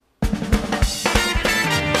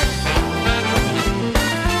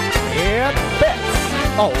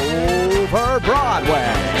Over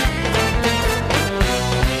Broadway.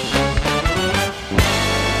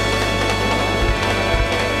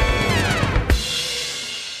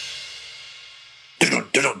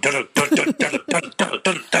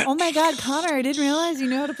 Oh my God, Connor, I didn't realize you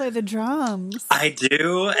knew how to play the drums. I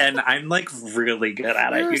do, and I'm like really good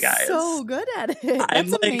at it, You're you guys. so good at it. I'm,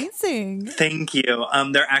 That's like, amazing. Thank you.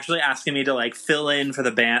 They're actually asking me to like fill in for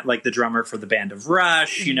the band, like the drummer for the band of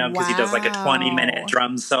Rush, you know, because he does like a 20-minute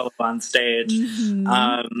drum solo on stage.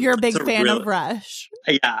 Mm-hmm. You're a big fan of Rush.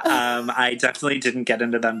 Yeah, I definitely didn't get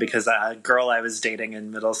into them because a girl I was dating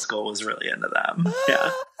in middle school was really into them.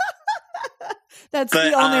 Yeah. That's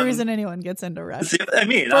the only reason anyone gets into Rush. I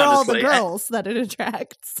mean, for honestly, all the girls that it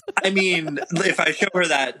attracts. I mean, if I show her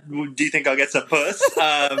that, do you think I'll get some puss?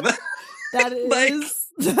 That is,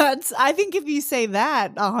 that's. I think if you say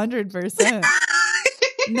that, 100%,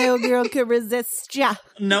 no girl could resist ya.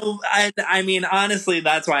 No, I mean, honestly,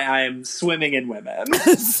 that's why I'm swimming in women.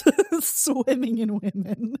 Swimming in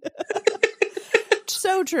women.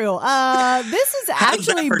 So true. This is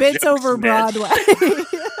actually Bits Over Broadway.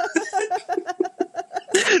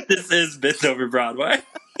 This is Bits Over Broadway.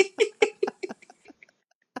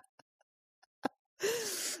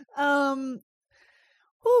 Oh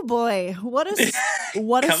boy, what a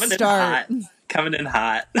start! Coming in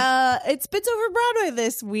hot. It's Bits Over Broadway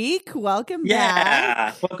this week. Welcome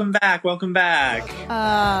back. Yeah, welcome back.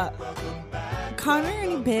 Connor,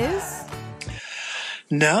 any biz?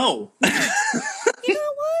 No. You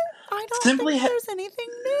know what? I don't think there's anything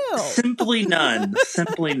new. Simply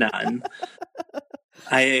none.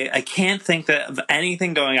 I can't think of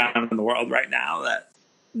anything going on in the world right now that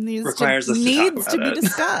requires us to talk about be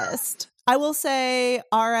discussed. I will say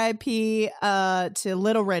R.I.P. To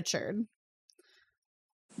Little Richard.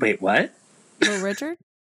 Wait, what? Little Richard?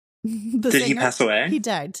 Did he pass away? He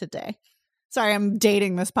died today. Sorry, I'm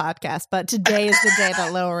dating this podcast, but today is the day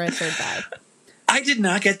that Little Richard died. I did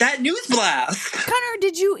not get that news blast. Connor,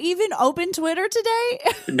 did you even open Twitter today?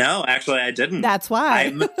 No, actually, I didn't. That's why.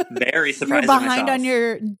 I'm very surprised. You're behind on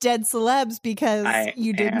your dead celebs because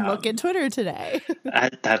you didn't look at Twitter today.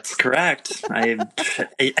 That's correct.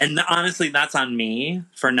 And honestly, that's on me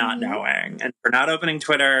for not knowing and for not opening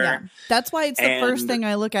Twitter. Yeah. That's why it's the first thing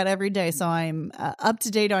I look at every day. So I'm up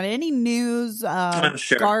to date on any news,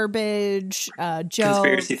 garbage, jokes,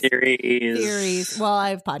 conspiracy theories. Well, I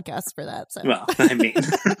have podcasts for that. So. Well, I mean,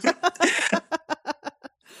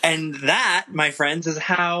 and that, my friends, is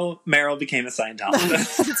how Meryl became a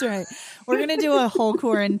Scientologist. That's right. We're going to do a whole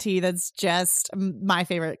quarantine that's just my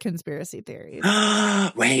favorite conspiracy theories.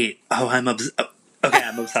 Wait. Oh, I'm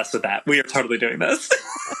obsessed with that. We are totally doing this.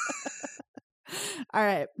 All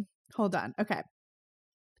right. Hold on. Okay.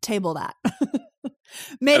 Table that.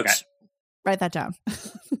 Mitch, write that down.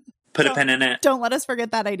 Put a pin in it. Don't let us forget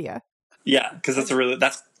that idea. Yeah, because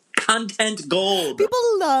that's content gold.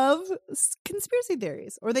 People love conspiracy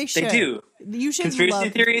theories, or they should. They do. You should. Conspiracy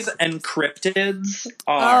theories and cryptids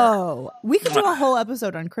are. Oh, we could do a whole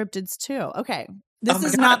episode on cryptids too. Okay, this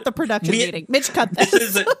is not the production meeting. Mitch, cut this.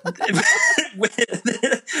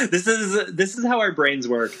 This is how our brains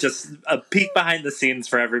work. Just a peek behind the scenes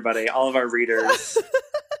for everybody, all of our readers.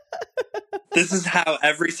 This is how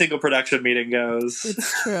every single production meeting goes.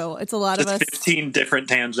 It's true. It's a lot of us. 15 different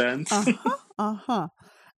tangents. All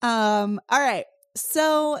right.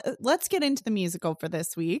 So let's get into the musical for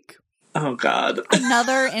this week. Oh, God.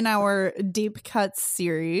 Another in our Deep Cuts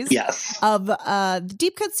series. Yes. The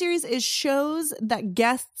Deep Cuts series is shows that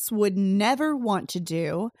guests would never want to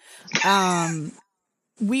do.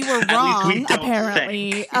 We were wrong,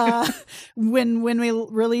 apparently, when we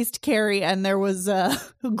released Carrie, and there was a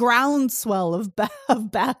groundswell of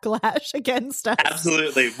backlash against us.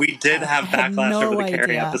 Absolutely. We did have backlash over the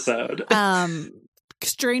Carrie episode.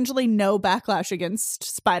 Strangely, no backlash against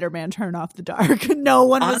Spider-Man Turn Off the Dark. No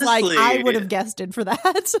one was like, I would have guessed it for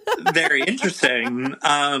that. Very interesting.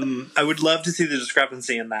 I would love to see the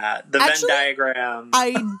discrepancy in that. The Venn diagram.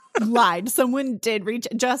 I lied. Someone did reach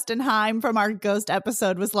Justin Heim from our Ghost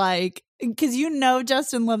episode was like, because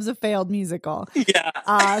Justin loves a failed musical.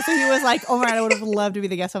 Yeah. So he was like, oh my God, I would have loved to be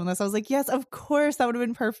the guest on this. I was like, yes, of course. That would have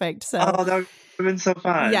been perfect. So that would have been so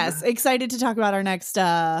fun. Yes. Excited to talk about our next,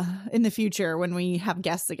 in the future when we have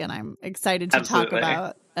guests again. I'm excited to talk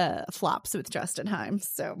about flops with Justin Heim.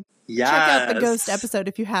 So check out the Ghost episode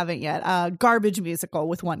if you haven't yet. Garbage musical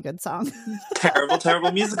with one good song.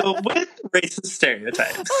 Terrible musical with racist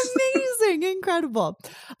stereotypes. Amazing. Incredible.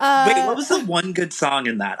 Wait, what was the one good song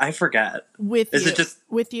in that? I forget. Is it just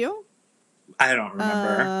With You? I don't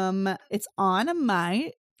remember. It's on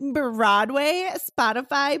my Broadway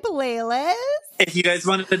Spotify playlist. If you guys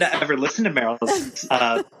wanted to ever listen to Meryl's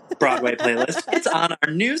Broadway playlist, it's on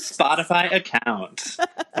our new Spotify account.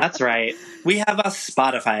 That's right. We have a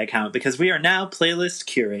Spotify account because we are now playlist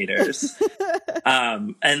curators.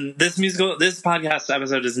 And this podcast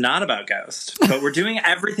episode is not about Ghost, but we're doing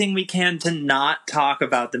everything we can to not talk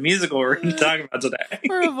about the musical we're going to talk about today.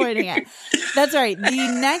 We're avoiding it. That's right.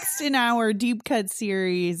 The next in our Deep Cut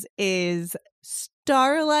series is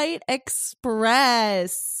Starlight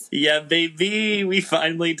Express. Yeah, baby. We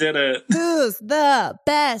finally did it. Who's the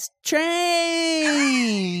best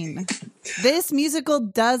train? This musical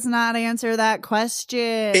does not answer that question.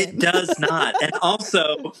 It does not. And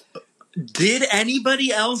also, did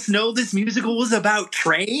anybody else know this musical was about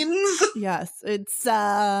trains? Yes. It's,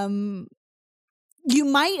 you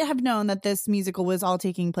might have known that this musical was all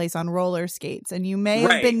taking place on roller skates, and you may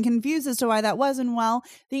have been confused as to why that was. And well,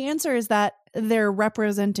 the answer is that they're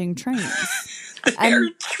representing trains.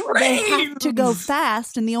 Trains. They have to go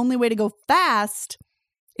fast, and the only way to go fast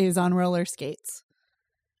is on roller skates.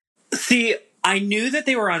 See, I knew that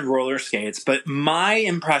they were on roller skates, but my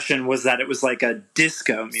impression was that it was like a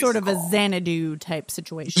disco musical. Sort of a Xanadu type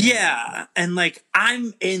situation. Yeah, and like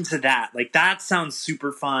I'm into that. Like that sounds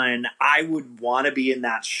super fun. I would want to be in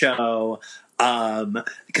that show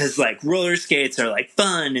because like roller skates are like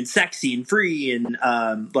fun and sexy and free and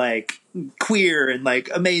like queer and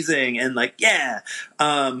like amazing and like yeah.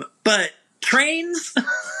 But trains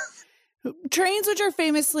Trains, which are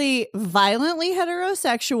famously violently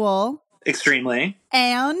heterosexual. Extremely.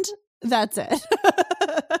 And that's it.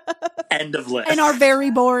 End of list. And are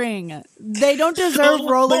very boring. They don't deserve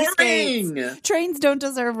roller skates. Trains don't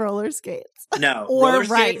deserve roller skates. No. Or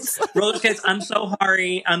rights. Roller skates, I'm so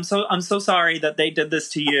sorry. I'm so sorry that they did this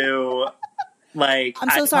to you. Like,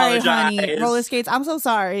 I'm so sorry, honey. Roller skates, I'm so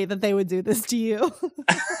sorry that they would do this to you.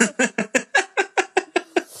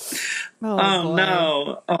 Oh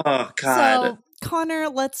no. Oh, God. So, Connor,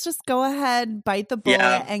 let's just go ahead, bite the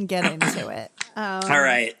bullet, and get into it. All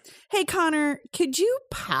right. Hey, Connor, could you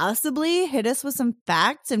possibly hit us with some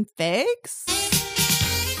facts and figs?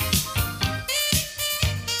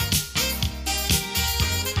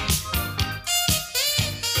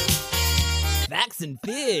 Facts and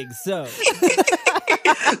figs, so.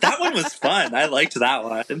 That one was fun. I liked that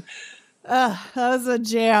one. That was a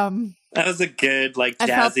jam. That was a good, like, jazzy. I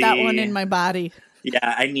felt that one in my body. Yeah,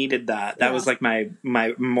 I needed that. That was like my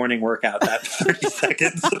morning workout, that 30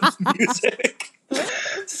 seconds of music.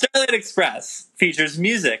 Starlight Express features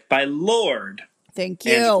music by Lorde. Thank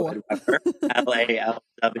you. Weber,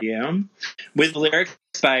 Lalw, with lyrics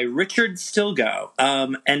by Richard Stilgoe.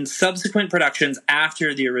 And subsequent productions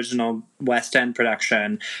after the original West End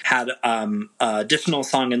production had additional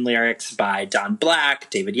song and lyrics by Don Black,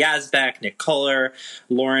 David Yazbek, Nick Kohler,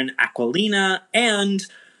 Lauren Aquilina, and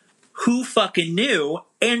who fucking knew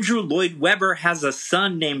Andrew Lloyd Webber has a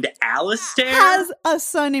son named Alistair? Has a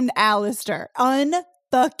son named Alistair.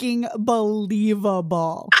 Unfucking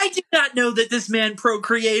believable. I did not know that this man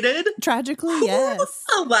procreated. Tragically, Who yes.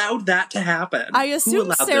 allowed that to happen? I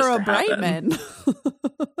assume Sarah Brightman.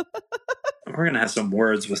 We're going to have some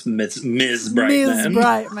words with Ms. Brightman. Ms.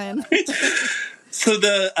 Brightman. So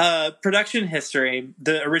the production history,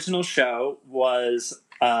 the original show was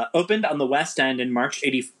opened on the West End in March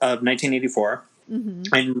of 1984.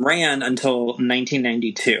 Mm-hmm. And ran until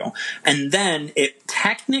 1992, and then it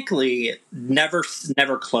technically never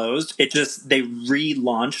closed. It just they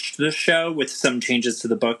relaunched the show with some changes to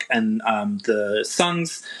the book and the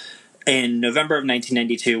songs in November of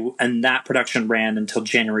 1992, and that production ran until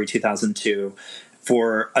January 2002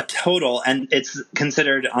 for a total, and it's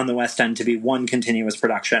considered on the West End to be one continuous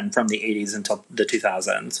production from the 80s until the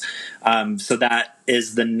 2000s. So that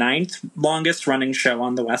is the 9th longest running show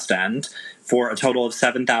on the West End for a total of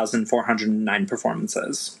 7,409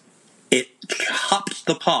 performances. It hopped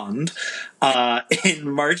the pond in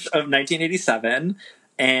March of 1987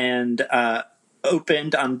 and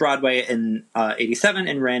opened on Broadway in 87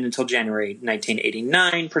 and ran until January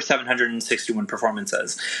 1989 for 761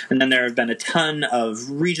 performances. And then there have been a ton of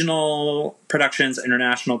regional productions,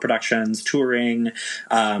 international productions, touring.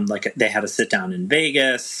 Like they had a sit down in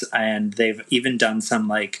Vegas, and they've even done some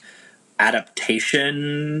like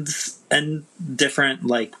adaptations and different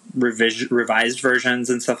like revised versions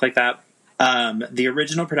and stuff like that. The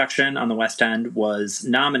original production on the West End was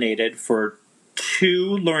nominated for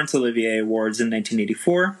 2 Laurence Olivier Awards in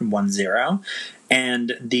 1984, 1-0,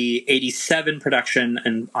 and the 87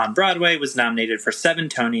 production on Broadway was nominated for 7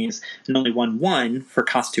 Tonys and only won 1 for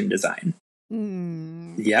costume design.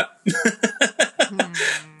 Yep.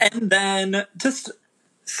 And then just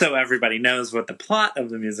so everybody knows what the plot of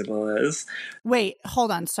the musical is. Wait,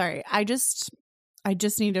 hold on. Sorry. I just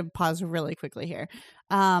need to pause really quickly here.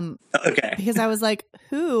 Okay. Because I was like,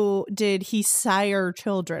 who did he sire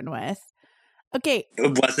children with? Okay.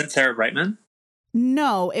 It wasn't Sarah Brightman?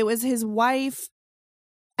 No, it was his wife.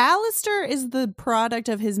 Alistair is the product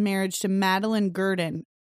of his marriage to Madeline Gurdon,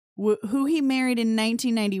 who he married in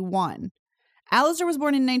 1991. Alistair was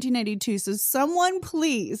born in 1992, so someone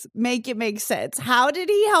please make it make sense. How did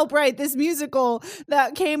he help write this musical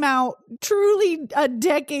that came out truly a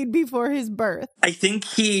decade before his birth? I think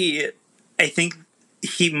he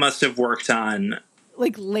must have worked on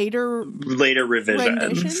like later revisions.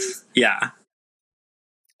 Renditions? Yeah.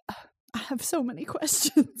 I have so many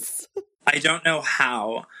questions. I don't know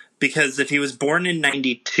how, because if he was born in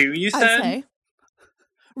 92, you said?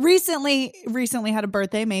 Recently had a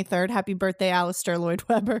birthday, May 3rd. Happy birthday, Alistair Lloyd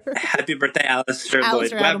Webber. Happy birthday, Alistair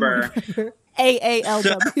Lloyd Webber.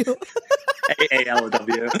 AALW.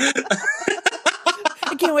 AALW.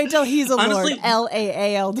 I can't wait till he's a Lord.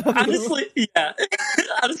 LAALW. Honestly, yeah.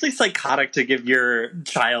 Honestly, psychotic to give your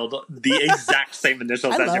child the exact same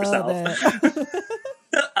initials as yourself.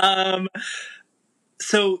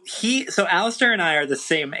 So Alistair and I are the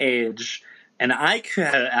same age, and then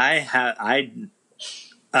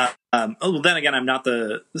again, I'm not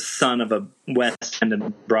the son of a West End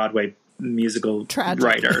and Broadway musical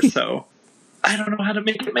writer, so I don't know how to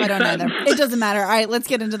make it make sense. Either. It doesn't matter. All right, let's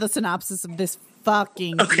get into the synopsis of this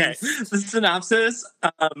fucking piece. The synopsis.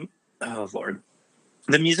 Oh Lord,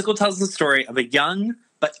 the musical tells the story of a young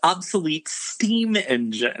but obsolete steam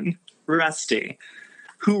engine, Rusty,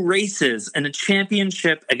 who races in a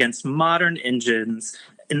championship against modern engines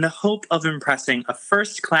in the hope of impressing a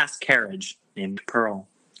first-class carriage named Pearl.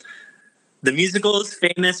 The musical is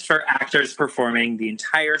famous for actors performing the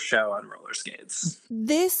entire show on roller skates.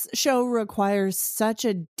 This show requires such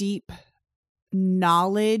a deep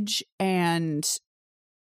knowledge and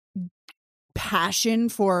passion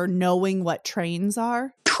for knowing what trains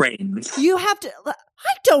are. Trains. You have to... I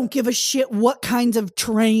don't give a shit what kinds of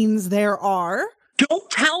trains there are. Don't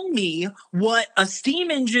tell me what a steam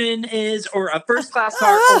engine is, or a first-class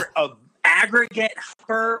car, or a aggregate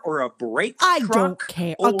hopper, or a brake truck. I don't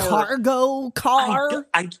care. A cargo car.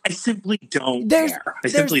 I simply don't care.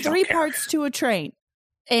 There's three parts to a train.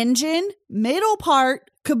 Engine, middle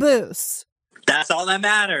part, caboose. That's all that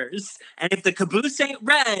matters. And if the caboose ain't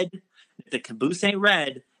red,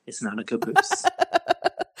 it's not a caboose.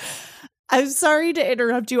 I'm sorry to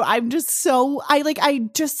interrupt you. I just so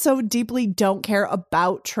deeply don't care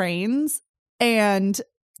about trains. And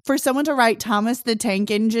for someone to write Thomas the Tank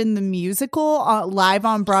Engine, the musical, live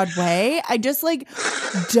on Broadway, I just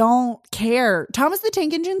don't care. Thomas the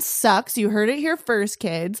Tank Engine sucks. You heard it here first,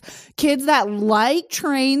 kids. Kids that like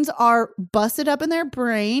trains are busted up in their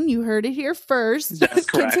brain. You heard it here first. That's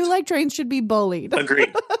correct. Kids who like trains should be bullied.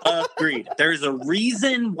 Agreed. There's a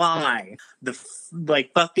reason why the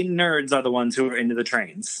fucking nerds are the ones who are into the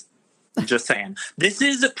trains. Just saying. This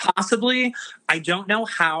is possibly, I don't know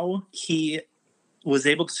how he was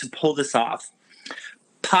able to pull this off,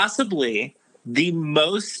 possibly the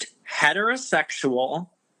most heterosexual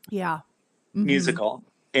musical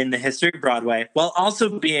in the history of Broadway, while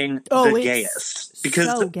also being the gayest. Because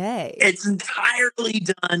so gay. It's entirely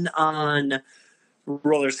done on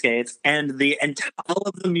roller skates, and all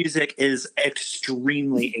of the music is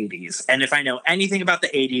extremely 80s. And if I know anything about the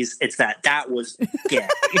 80s, it's that was gay.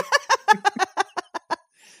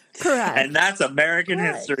 Correct. And that's American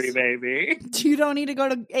history, baby. You don't need to go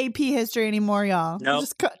to AP history anymore, y'all. No.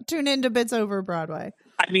 Just tune into Bits Over Broadway.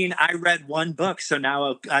 I mean, I read one book, so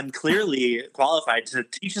now I'm clearly qualified to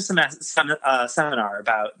teach a seminar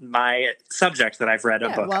about my subject that I've read a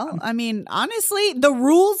book. Well, on. I mean, honestly, the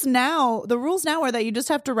rules now are that you just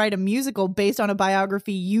have to write a musical based on a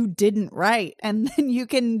biography you didn't write, and then you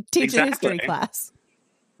can teach a history class.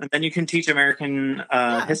 And then you can teach American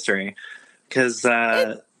history, because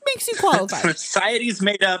makes you qualified. Society's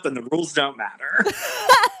made up and the rules don't matter.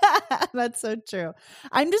 That's so true.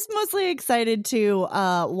 I'm just mostly excited to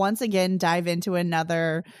once again dive into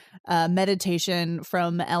another meditation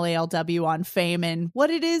from LALW on fame and what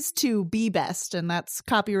it is to be best, and that's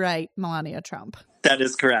copyright Melania Trump. That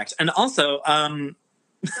is correct. And also,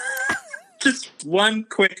 just one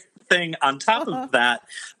quick thing on top of that,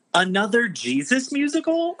 another Jesus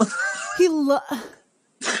musical?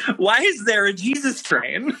 Why is there a Jesus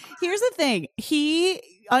train? Here's the thing. He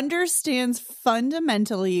understands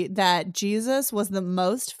fundamentally that Jesus was the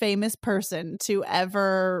most famous person to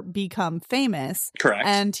ever become famous. Correct.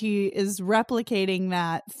 And he is replicating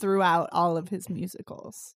that throughout all of his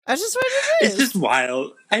musicals. That's just what it is. It's just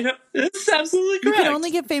wild. It's absolutely correct. You can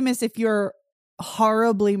only get famous if you're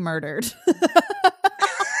horribly murdered.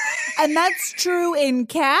 And that's true in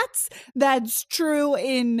Cats. That's true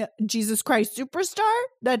in Jesus Christ Superstar.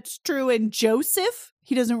 That's true in Joseph.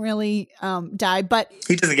 He doesn't really die, but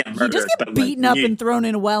he doesn't get murdered. He does get beaten up and thrown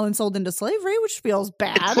in a well and sold into slavery, which feels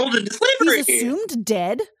bad. Sold into slavery. He's assumed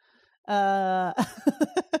dead. They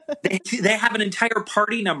have an entire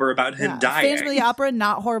party number about him dying. Phantom of the Opera,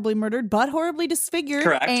 not horribly murdered, but horribly disfigured.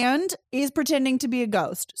 Correct. And is pretending to be a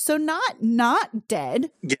ghost. So not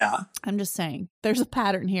dead. Yeah. I'm just saying, there's a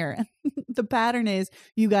pattern here. The pattern is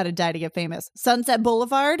you got to die to get famous. Sunset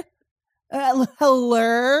Boulevard.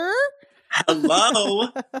 Hello? Hello,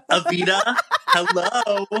 Evita.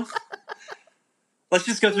 Hello. Let's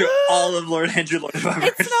just go through all of Lord Andrew Lloyd Webber.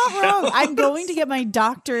 It's not wrong. I'm going to get my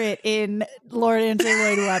doctorate in Lord Andrew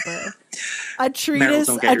Lloyd Webber. A treatise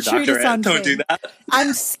on Don't do that.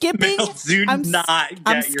 I'm skipping. I'm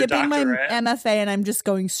skipping my MFA and I'm just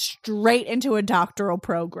going straight into a doctoral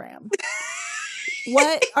program.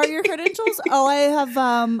 What are your credentials? Oh, I have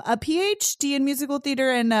a PhD in musical theater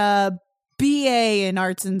and a BA in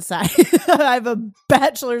arts and science. I have a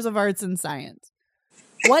bachelor's of arts and science.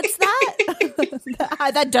 What's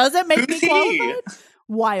that? That doesn't make me qualified?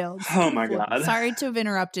 Wild. Oh my God. Sorry to have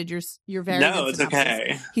interrupted your very No, it's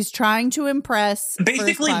okay. He's trying to impress.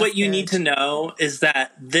 Basically, what you need to know is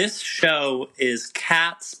that this show is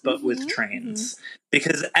Cats, but with trains.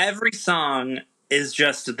 Because every song is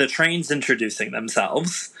just the trains introducing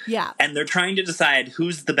themselves. Yeah. And they're trying to decide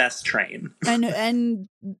who's the best train. And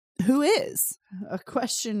who is? A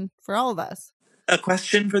question for all of us. A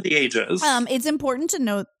question for the ages. It's important to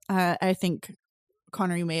note, I think,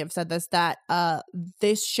 Connor, you may have said this, that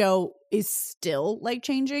this show is still like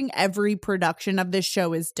changing. Every production of this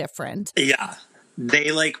show is different. Yeah.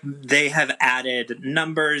 They have added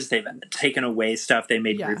numbers. They've taken away stuff. They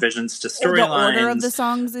made revisions to storylines. The order of the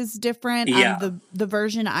songs is different. Yeah. The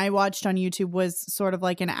version I watched on YouTube was sort of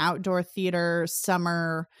like an outdoor theater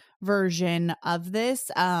summer version of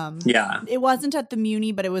this. It wasn't at the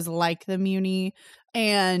Muni, but it was like the Muni.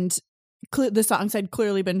 And the songs had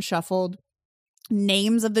clearly been shuffled.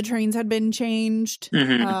 Names of the trains had been changed.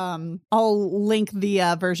 I'll link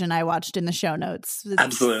the version I watched in the show notes.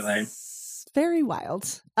 Absolutely. Very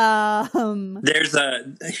wild. Here's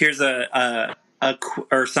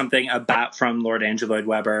something about from Lord Andrew Lloyd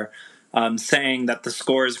Webber, saying that the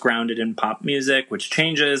score is grounded in pop music, which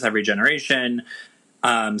changes every generation.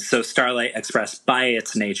 So Starlight Express, by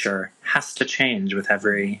its nature, has to change with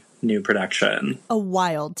every new production. A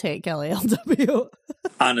wild take, LALW.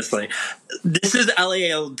 Honestly, this is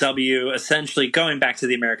LALW essentially going back to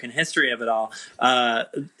the American history of it all,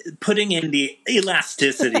 putting in the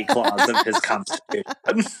elasticity clause of his constitution.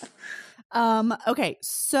 Okay,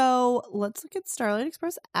 so let's look at Starlight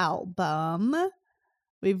Express album.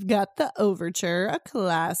 We've got the Overture, a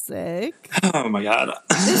classic. Oh my God.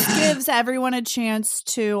 This gives everyone a chance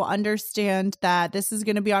to understand that this is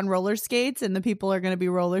going to be on roller skates and the people are going to be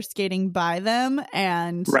roller skating by them.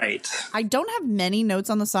 And right. I don't have many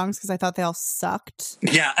notes on the songs because I thought they all sucked.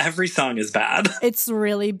 Yeah, every song is bad. It's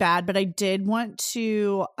really bad, but I did want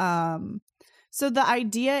to so the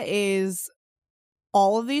idea is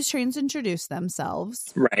all of these trains introduce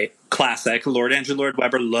themselves. Right. Classic. Lord Andrew Lloyd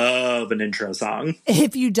Webber love an intro song.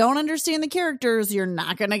 If you don't understand the characters, you're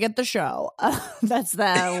not going to get the show. That's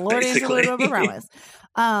the Lord Andrew Lloyd Webber promise.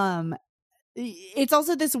 It's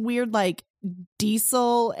also this weird like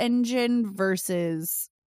diesel engine versus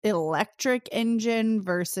electric engine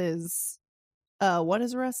versus what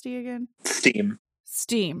is Rusty again?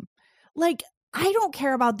 Steam. Like, I don't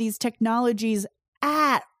care about these technologies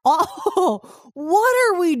at all. What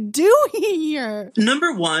are we doing here?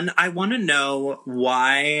 Number one, I want to know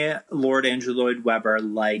why Lord Andrew Lloyd Webber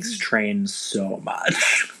likes trains so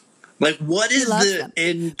much. Like, what is the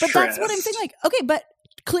interest? But that's what I'm saying. Like, okay, but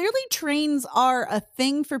clearly trains are a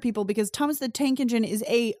thing for people because Thomas the Tank Engine is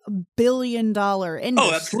a $1 billion industry.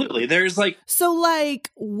 Oh, absolutely. There's like... So,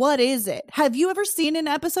 like, what is it? Have you ever seen an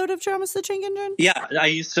episode of Thomas the Tank Engine? Yeah,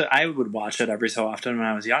 I would watch it every so often when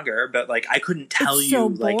I was younger, but, like, I couldn't tell you,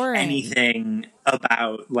 like, anything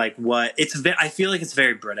about, like, what... I feel like it's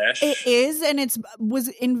very British. It is, and was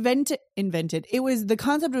invented. It was... The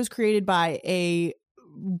concept was created by a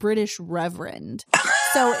British reverend.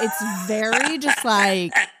 So it's very just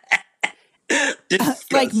like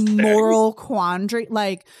like moral quandary,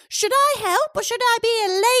 like, should I help or should I be a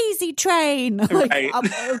lazy train? Like,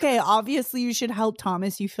 Right. Okay, obviously you should help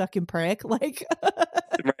Thomas, you fucking prick. Like,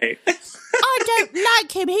 right. I don't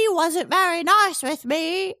like him. He wasn't very nice with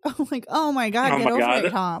me. I'm like, oh my God, get over it,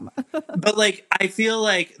 Tom. But like, I feel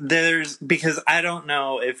like because I don't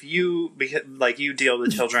know if you, because like you deal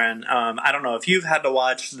with children. I don't know if you've had to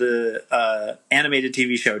watch the animated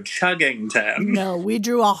TV show Chuggington. No, we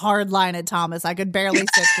drew a hard line at Thomas. I could barely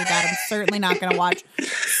sit through that. I'm certainly not going to watch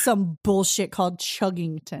some bullshit called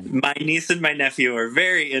Chuggington. My niece and my nephew are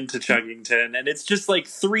very into Chuggington, and it's just like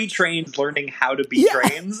 3 trains learning how to be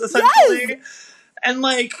trains, essentially. Yes! And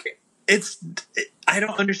like, I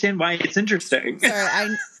don't understand why it's interesting.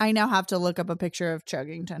 Sorry, I now have to look up a picture of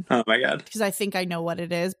Chuggington. Oh my God. Because I think I know what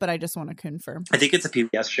it is, but I just want to confirm. I think it's a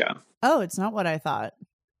PBS show. Oh, it's not what I thought.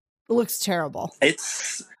 It looks terrible.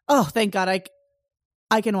 Oh, thank God.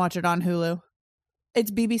 I can watch it on Hulu.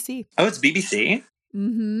 It's BBC. Oh, it's BBC?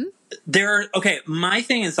 Mm-hmm. My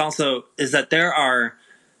thing is that there are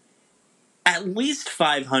at least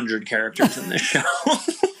 500 characters in this show.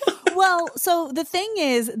 Well, so the thing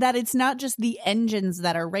is that it's not just the engines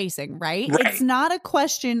that are racing, right? It's not a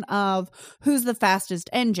question of who's the fastest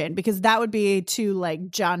engine, because that would be too like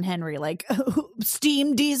John Henry, like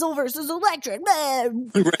steam diesel versus electric.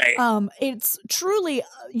 Right. It's truly,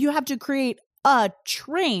 you have to create a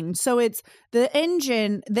train. So it's the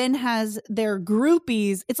engine then has their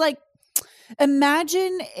groupies. It's like,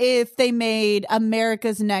 imagine if they made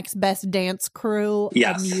America's Next Best Dance Crew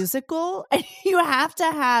a musical, and you have to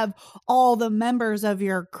have all the members of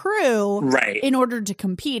your crew in order to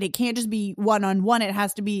compete. It can't just be one-on-one. It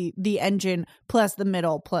has to be the engine plus the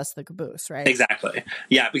middle plus the caboose, right? Exactly.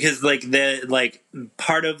 Yeah, because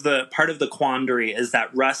part of the quandary is that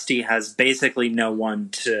Rusty has basically no one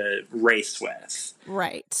to race with.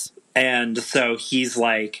 Right. And so he's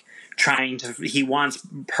like he wants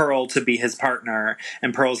Pearl to be his partner,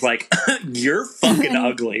 and Pearl's like, you're fucking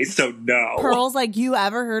ugly, so no. Pearl's like, you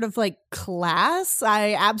ever heard of like class?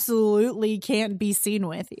 I absolutely can't be seen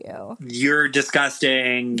with you. You're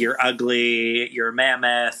disgusting, you're ugly, you're a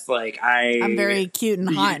mammoth. Like, I'm very cute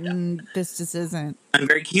and hot, and this just isn't. I'm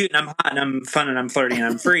very cute and I'm hot and I'm fun and I'm flirty and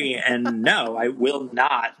I'm free, and no, I will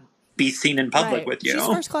not be seen in public with you. She's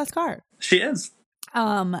first class car. She is.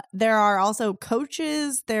 There are also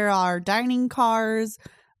coaches, there are dining cars,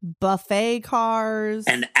 buffet cars,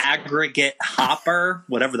 an aggregate hopper,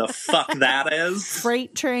 whatever the fuck that is,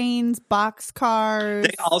 freight trains, box cars.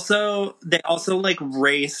 They also like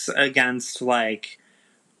race against like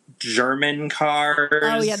German cars.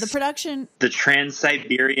 Oh yeah, the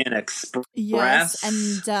Trans-Siberian Express. Yes,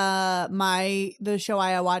 and the show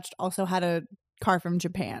I watched also had a car from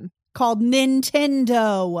Japan called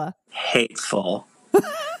Nintendo. Hateful.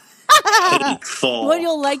 Hateful. What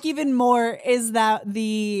you'll like even more is that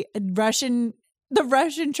the Russian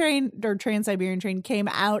train or Trans-Siberian train came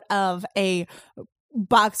out of a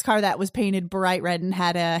boxcar that was painted bright red and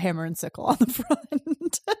had a hammer and sickle on the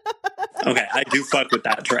front. Okay, I do fuck with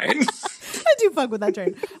that train. I do fuck with that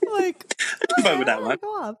train. Like, I do fuck with that one. Go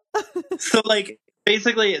off. So like,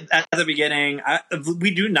 basically, at the beginning,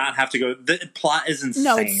 we do not have to go. The plot is insane.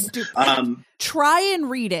 No, it's stupid. Try and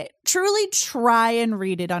read it. Truly try and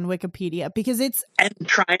read it on Wikipedia, because it's... And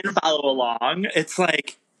try and follow along. It's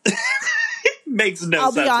like... it makes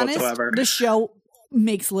no sense whatsoever. The show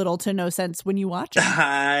makes little to no sense when you watch it.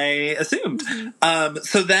 I assumed.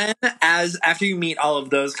 So then, after you meet all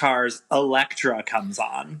of those cars, Electra comes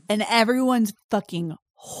on. And everyone's fucking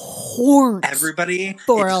horned. Everybody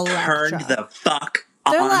for Electra. Turned the fuck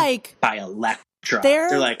on. They're like... by Electra.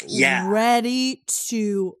 They're like, yeah. ready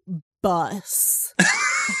to bus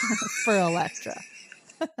for Electra.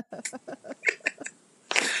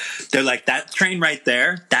 They're like, that train right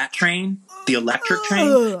there, that train, the electric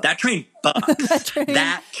train, that train bucks.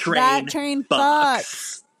 that train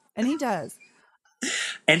bucks. And he does.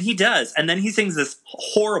 And he does. And then he sings this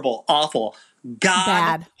horrible, awful,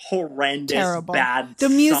 horrendous, terrible, bad The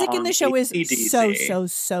music song, in the show is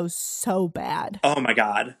AC/DC. so bad. Oh my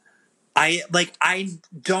God. I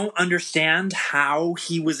don't understand how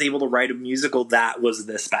he was able to write a musical that was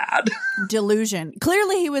this bad. Delusion.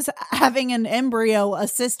 Clearly he was having an embryo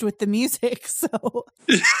assist with the music, so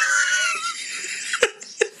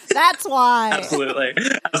that's why. Absolutely.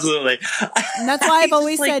 And that's why I've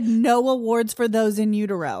always said no awards for those in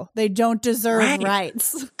utero. They don't deserve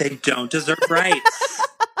rights. They don't deserve rights.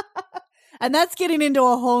 And that's getting into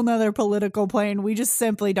a whole nother political plane we just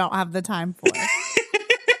simply don't have the time for.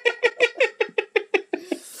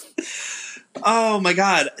 Oh my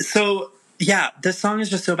God. So yeah, this song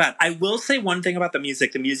is just so bad. I will say one thing about the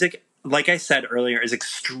music. The music like I said earlier, is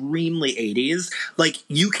extremely 80s. Like,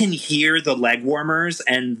 you can hear the leg warmers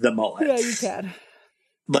and the mullets. Yeah, you can.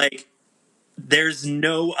 Like, there's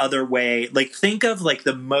no other way. Like, think of, like,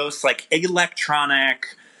 the most, like, electronic,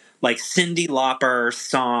 like, Cyndi Lauper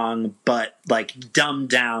song, but, like, dumbed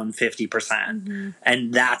down 50%. Mm-hmm.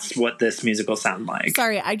 And that's what this music will sound like.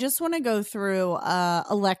 Sorry, I just want to go through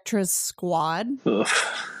Elektra's squad. Ugh.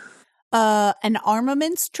 An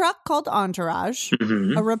armaments truck called Entourage,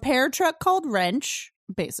 mm-hmm. a repair truck called Wrench,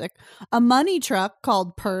 basic, a money truck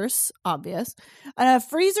called Purse, obvious, and a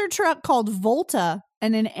freezer truck called Volta,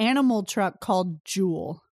 and an animal truck called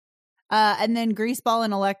Jewel. And then Greaseball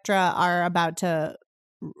and Elektra are about to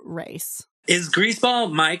race. Is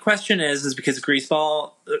Greaseball, my question is because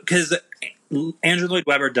Greaseball, because Andrew Lloyd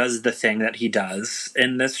Webber does the thing that he does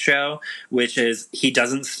in this show, which is he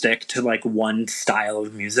doesn't stick to, like, one style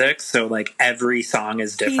of music. So, like, every song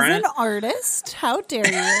is different. He's an artist. How dare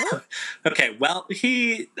you? Okay, well,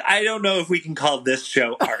 I don't know if we can call this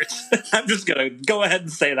show art. I'm just going to go ahead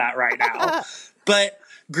and say that right now. But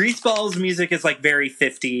Greaseball's music is, like, very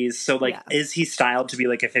 50s. So, like, Is he styled to be,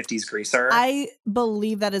 like, a 50s greaser? I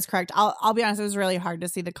believe that is correct. I'll be honest, it was really hard to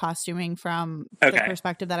see the costuming from the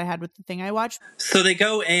perspective that I had with the thing I watched. So they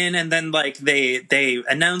go in and then, like, they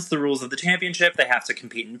announce the rules of the championship. They have to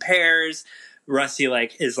compete in pairs. Rusty,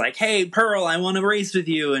 like, is like, hey, Pearl, I want to race with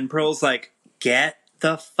you. And Pearl's like, get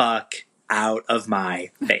the fuck out of my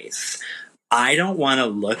face. I don't want to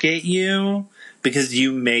look at you because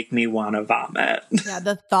you make me want to vomit. Yeah,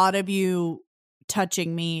 the thought of you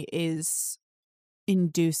touching me is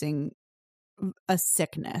inducing a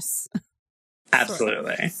sickness.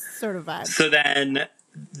 Absolutely. Sort of vibe. So then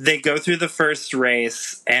they go through the first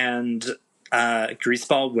race and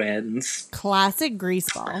Greaseball wins. Classic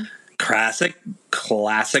Greaseball. Classic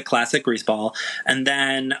Greaseball. And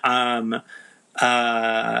then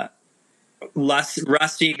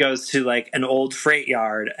Rusty goes to, like, an old freight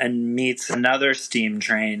yard and meets another steam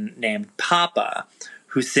train named Papa,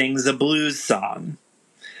 who sings a blues song.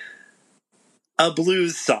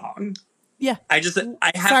 Yeah.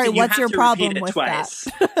 What's your problem with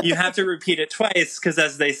that? You have to repeat it twice because,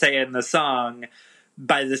 as they say in the song,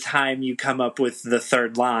 by the time you come up with the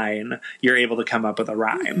third line, you're able to come up with a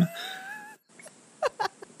rhyme.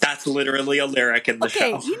 That's literally a lyric in the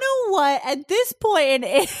show. Okay, you know what? At this point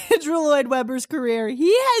in Andrew Lloyd Webber's career,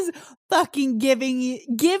 he has fucking given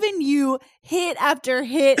you hit after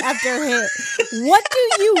hit after hit. What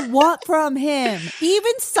do you want from him?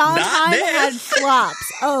 Even Sondheim had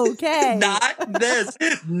flops. Okay.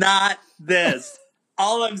 Not this.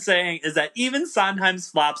 All I'm saying is that even Sondheim's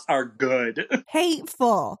flops are good.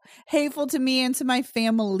 Hateful to me and to my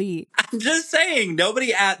family. I'm just saying,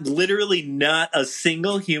 literally not a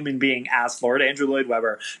single human being asked Lord Andrew Lloyd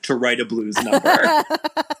Webber to write a blues number.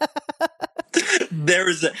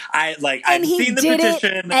 I've seen the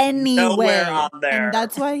petition anyway. Nowhere on there. And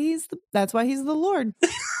that's why he's the Lord.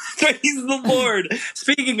 He's the Lord.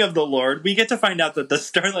 Speaking of the Lord, we get to find out that the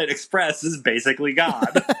Starlight Express is basically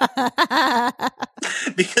God.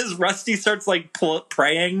 Because Rusty starts, like,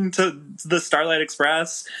 praying to the Starlight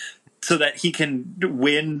Express so that he can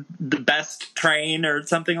win the best train or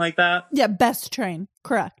something like that. Yeah, best train.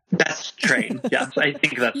 Correct. Best train. Yes, I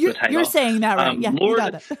think that's the title. You're saying that right. Yeah, Lord, you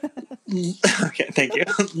got it. Okay, thank you.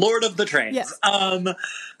 Lord of the Trains. Yes.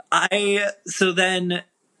 So then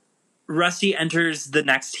Rusty enters the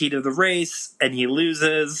next heat of the race and he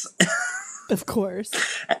loses. Of course.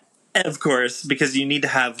 Of course, because you need to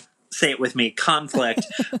have, say it with me, conflict.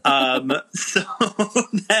 So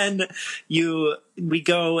then we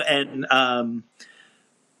go and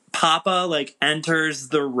Papa, like, enters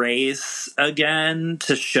the race again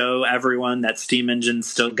to show everyone that Steam Engine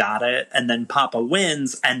still got it, and then Papa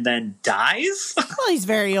wins and then dies. Well, he's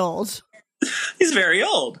very old. He's very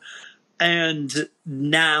old. And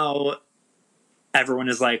now everyone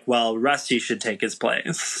is like, well, Rusty should take his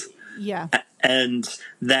place. Yeah. And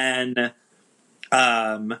then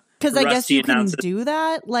because I guess you can do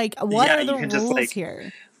that? Like, what are the rules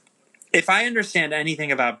here? If I understand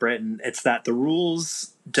anything about Britain, it's that the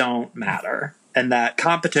rules don't matter. And that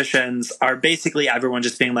competitions are basically everyone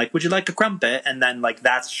just being like, would you like a crumpet? And then, like,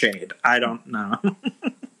 that's shade. I don't know.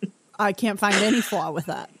 I can't find any flaw with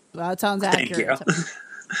that. That sounds accurate. Thank you.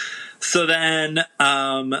 So then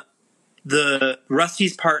the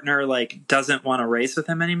Rusty's partner, like, doesn't want to race with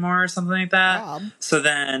him anymore or something like that. Rob. So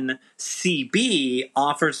then CB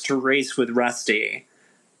offers to race with Rusty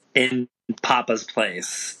in Papa's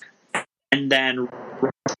place. And then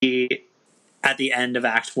Rusty, at the end of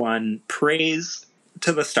Act 1, prays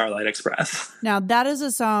to the Starlight Express. Now, that is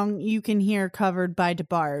a song you can hear covered by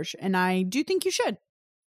DeBarge, and I do think you should.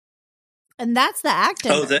 And that's the act.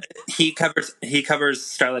 Oh, he covers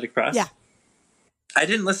Starlight Express? Yeah. I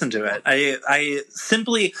didn't listen to it. I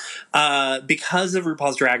simply, because of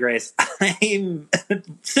RuPaul's Drag Race, I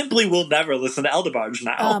simply will never listen to El DeBarge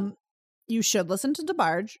now. You should listen to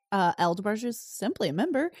DeBarge. El DeBarge is simply a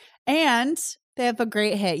member, and they have a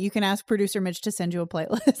great hit. You can ask producer Mitch to send you a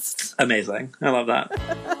playlist. Amazing. I love that.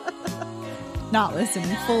 Not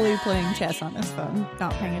listening, fully playing chess on his phone,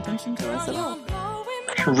 not paying attention to us at all.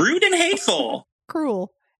 Rude and hateful.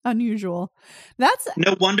 Cruel. Unusual. That's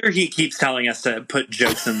no wonder he keeps telling us to put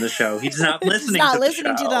jokes in the show. He's not listening. To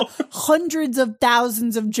the hundreds of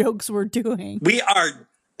thousands of jokes we're doing. We are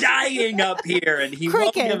dying up here, and he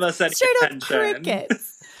won't give us any attention.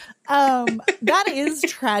 Crickets. That is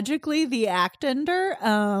tragically the act ender.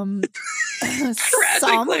 Somehow,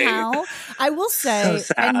 I will say,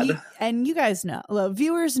 so and you guys know,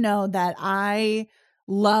 viewers know that I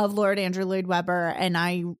love Lord Andrew Lloyd Webber, and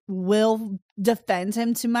I will defend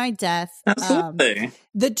him to my death. Absolutely.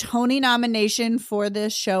 The Tony nomination for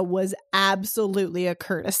this show was absolutely a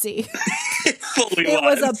courtesy. It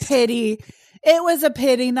was a pity. It was a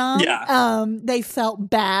pity nom. Yeah. They felt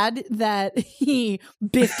bad that he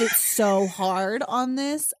biffed it so hard on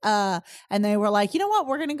this. And they were like, you know what?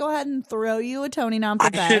 We're going to go ahead and throw you a Tony nom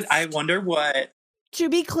for best. I wonder what. To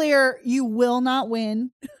be clear, you will not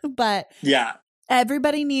win, but yeah. Every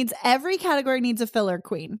category needs a filler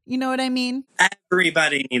queen. You know what I mean?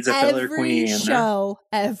 Everybody needs a filler queen.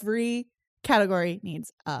 Every category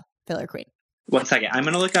needs a filler queen. 1 second. I'm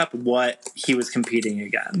going to look up what he was competing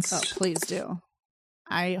against. Oh, please do.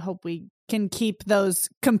 I hope we can keep those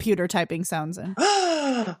computer typing sounds in.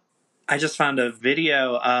 I just found a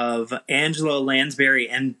video of Angela Lansbury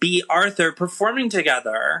and Bea Arthur performing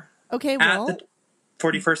together. Okay, well. At the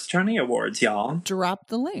 41st Tony Awards, y'all. Drop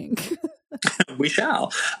the link. We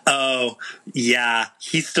shall. Oh, yeah.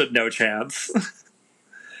 He stood no chance.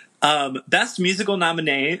 Best musical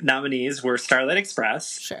nominees were Starlight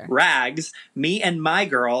Express, sure. Rags, Me and My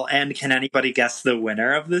Girl, and can anybody guess the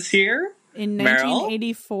winner of this year? In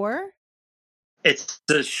 1984? It's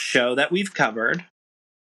the show that we've covered.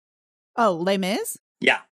 Oh, Les Mis?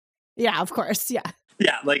 Yeah. Yeah, of course, yeah.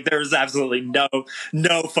 Yeah, like there was absolutely no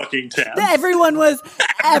fucking chance. Everyone was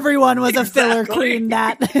a filler queen in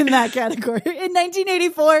that category. In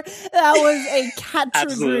 1984, that was a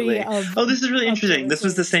category of. Oh, this is really interesting. This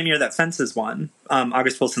was the same year that Fences won.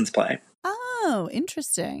 August Wilson's play. Oh,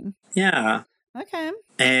 interesting. Yeah. Okay.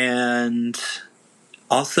 And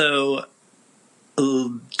also,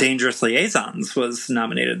 Dangerous Liaisons was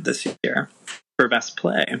nominated this year for best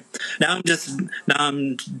play. Now we're just doing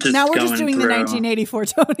the 1984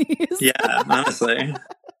 Tonys. Yeah, honestly.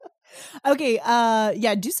 Okay,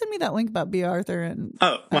 yeah, do send me that link about Bea Arthur and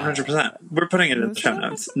 100%. We're putting it in the show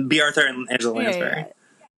notes. Bea Arthur and Angela Lansbury. Yeah.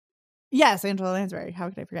 Yes, Angela Lansbury. How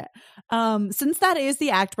could I forget? Since that is the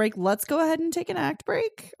act break, let's go ahead and take an act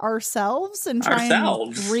break ourselves and try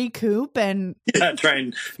and recoup and try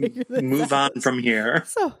and move on from here.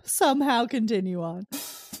 So somehow continue on.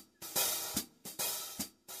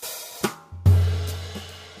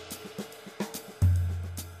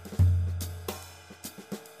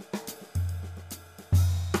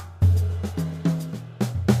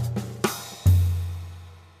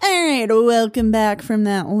 Welcome back from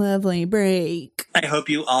that lovely break. I hope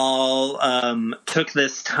you all took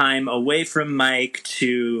this time away from Mike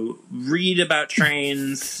to read about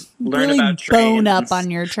trains, learn really about trains, bone up on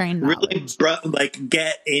your train knowledge. Really,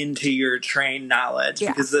 get into your train knowledge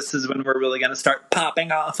because this is when we're really going to start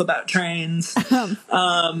popping off about trains.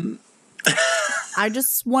 I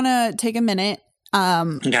just want to take a minute.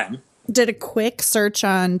 Okay. Did a quick search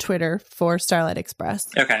on Twitter for Starlight Express.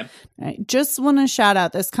 Okay. I just want to shout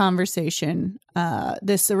out this conversation.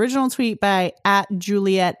 This original tweet by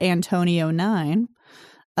 @JulietAntonio9.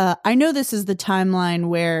 I know this is the timeline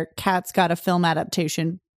where Cats got a film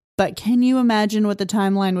adaptation, but can you imagine what the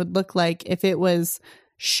timeline would look like if it was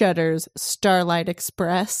Shudder's Starlight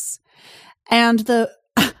Express? And the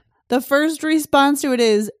first response to it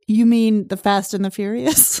is, you mean The Fast and the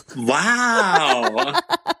Furious? Wow.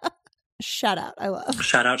 Shout out. I love.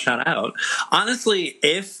 Shout out. Honestly,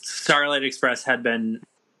 if Starlight Express had been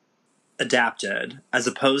adapted as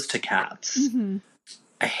opposed to Cats,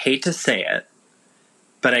 I hate to say it,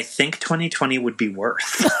 but I think 2020 would be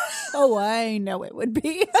worse. Oh, I know it would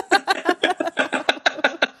be.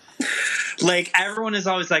 Like, everyone is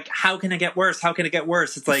always like, how can it get worse? How can it get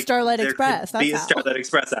worse? It's like Starlight Express. Be a Starlight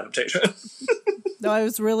Express adaptation. No, I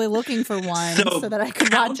was really looking for one so that I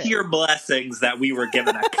could watch it. Count your blessings that we were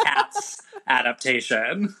given a Cats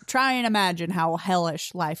adaptation. Try and imagine how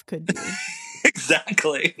hellish life could be.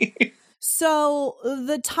 Exactly. So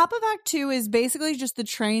the top of Act 2 is basically just the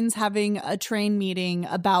trains having a train meeting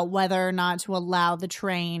about whether or not to allow the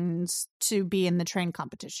trains to be in the train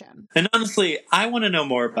competition. And honestly, I want to know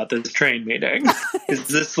more about this train meeting. Is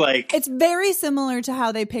this like... It's very similar to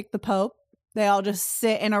how they pick the Pope. They all just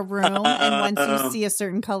sit in a room, and once you see a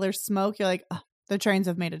certain color smoke, you're like, oh, the trains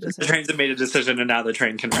have made a decision. The trains have made a decision, and now the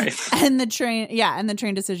train can race. And the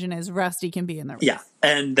train decision is Rusty can be in the race. Yeah,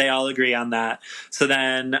 and they all agree on that. So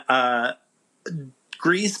then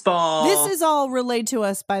Greaseball... This is all relayed to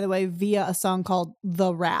us, by the way, via a song called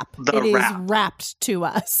The Rap. It is rapped to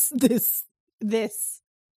us, this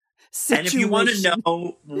situation. And if you want to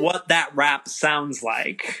know what that rap sounds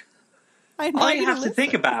like, all you have to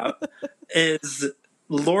think about is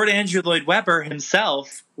Lord Andrew Lloyd Webber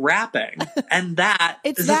himself rapping. And that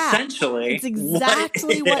is essentially it's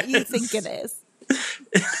exactly what you think it is.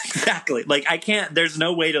 Exactly. Like, there's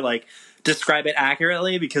no way to like describe it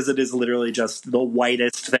accurately because it is literally just the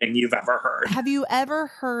whitest thing you've ever heard. Have you ever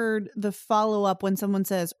heard the follow-up when someone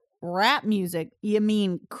says rap music, you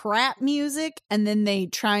mean crap music? And then they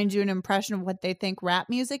try and do an impression of what they think rap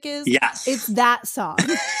music is? Yes. It's that song.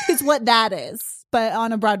 It's what that is, but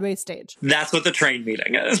on a Broadway stage. That's what the train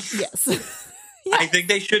meeting is. Yes. Yes. I think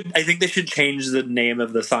they should change the name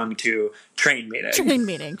of the song to Train Meeting. Train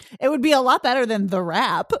Meeting. It would be a lot better than the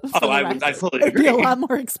rap. I fully agree. It would be a lot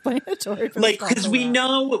more explanatory. Like, because we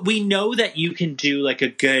know that you can do like a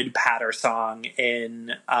good patter song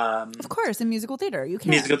in of course, in musical theater you can.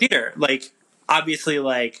 Musical theater, like obviously,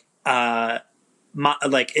 like it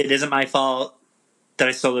isn't my fault that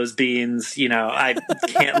I stole those beans. You know, I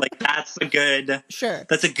can't like that's a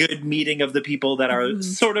good meeting of the people that are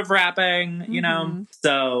sort of rapping. You know,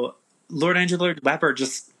 so Lord Andrew Lloyd Webber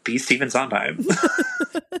just be Stephen Sondheim.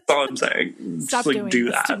 That's all I'm saying. Stop just like doing do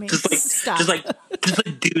this that. To me. Just like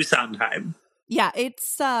do Sondheim. Yeah,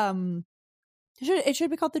 it's it should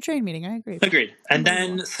be called the train meeting. I agree. Agreed. And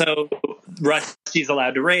then so Rusty's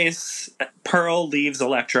allowed to race. Pearl leaves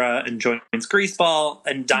Elektra and joins Greaseball,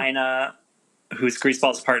 and Dinah, who's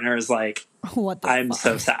Greaseball's partner, is like, I'm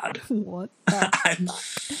so sad. What? I'm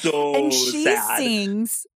so and she sad.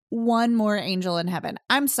 Sings One More Angel in Heaven.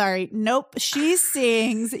 I'm sorry. Nope. She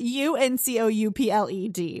sings UNCOUPLED,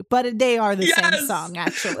 but they are the same song,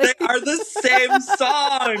 actually. They are the same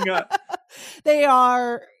song. They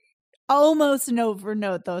are almost note for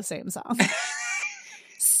note those same songs.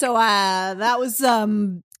 So that was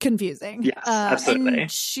confusing. Yes, absolutely. And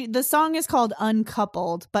the song is called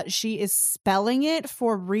Uncoupled, but she is spelling it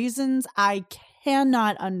for reasons I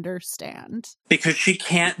cannot understand. Because she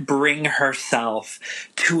can't bring herself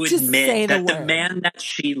to admit that the man that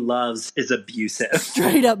she loves is abusive.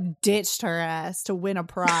 Straight up ditched her ass to win a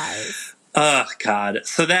prize. Oh, God.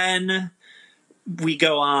 So then we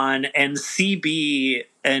go on, and CB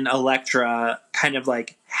and Elektra kind of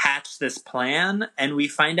like hatch this plan, and we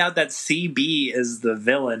find out that CB is the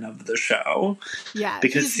villain of the show. Yeah,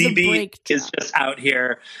 because CB is just out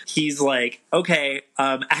here. He's like, okay,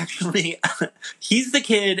 actually, he's the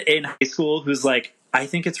kid in high school who's like, I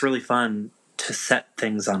think it's really fun to set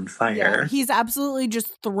things on fire. Yeah, he's absolutely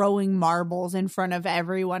just throwing marbles in front of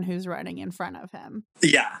everyone who's running in front of him.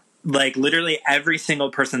 Yeah. Like, literally every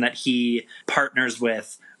single person that he partners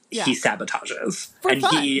with, he sabotages. For and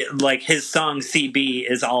fun. He, like, his song CB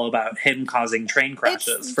is all about him causing train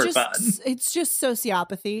crashes for fun. It's just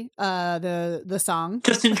sociopathy, the song.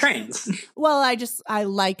 Just in trains. Well, I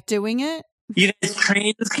like doing it. You guys,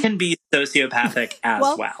 trains can be sociopathic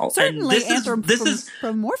as well. Certainly,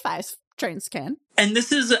 anthropomorphized trains can. And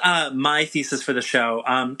this is my thesis for the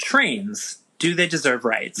show. Trains. Do they deserve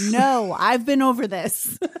rights? No, I've been over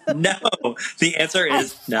this. No, the answer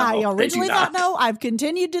is no. I originally thought no. I've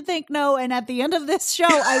continued to think no. And at the end of this show,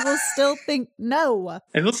 I will still think no.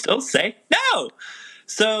 I will still say no.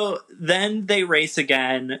 So then they race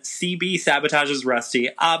again. CB sabotages Rusty,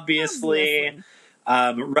 obviously.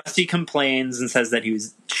 Rusty complains and says that he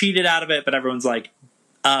was cheated out of it, but everyone's like,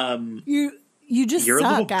 you just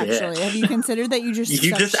suck, actually. Have you considered that you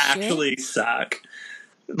just actually suck?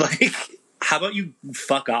 Like, how about you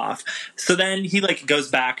fuck off? So then he like goes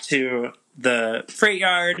back to the freight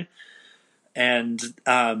yard, and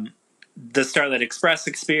the Starlight Express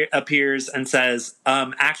appears and says,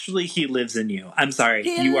 actually, he lives in you. I'm sorry,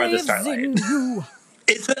 you are the Starlight.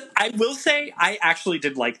 I will say, I actually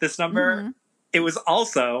did like this number. Mm-hmm. It was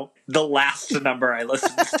also the last number I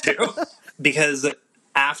listened to, because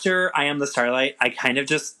after I Am the Starlight, I kind of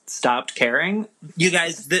just stopped caring. You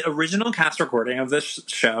guys, the original cast recording of this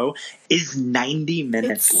show is 90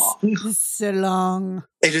 minutes long. It's so long.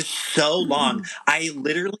 It is so long. I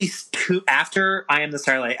literally, after I Am the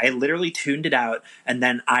Starlight, I literally tuned it out, and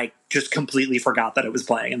then I just completely forgot that it was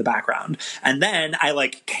playing in the background. And then I,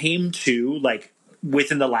 like, came to, like,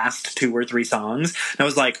 within the last 2 or 3 songs, and I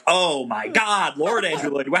was like, oh my God, Lord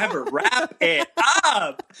Andrew Lloyd Webber, wrap it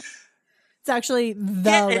up! It's actually the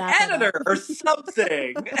Get an editor or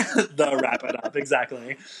something. The Wrap It Up,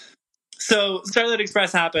 exactly. So Starlight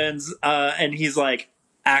Express happens, and he's like,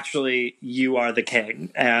 actually, you are the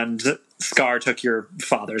king, and Scar took your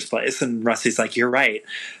father's place. And Rusty's like, you're right.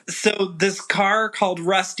 So this car called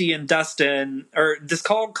Rusty and Dustin, or this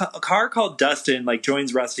car called Dustin, like,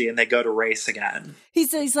 joins Rusty, and they go to race again.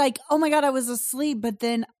 He's like, oh my God, I was asleep, but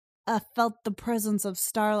then I felt the presence of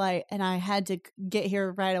Starlight, and I had to get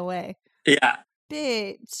here right away. Yeah.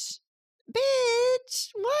 Bitch.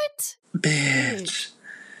 What? Bitch.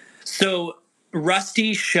 So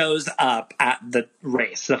Rusty shows up at the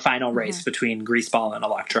race, the final race between Greaseball and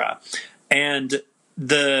Elektra. And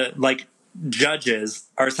the, like, judges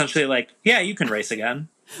are essentially like, yeah, you can race again.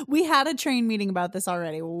 We had a train meeting about this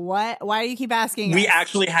already. What? Why do you keep asking We us?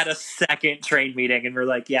 actually had a second train meeting, and we're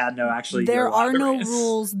like, yeah, no, actually, there are no race.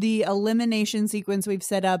 rules. The elimination sequence we've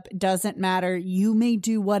set up doesn't matter. You may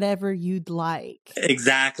do whatever you'd like.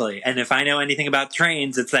 Exactly. And if I know anything about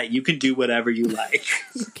trains, it's that you can do whatever you like.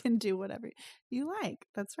 You can do whatever you like.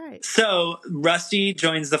 That's right. So Rusty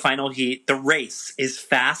joins the final heat. The race is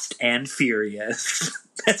fast and furious.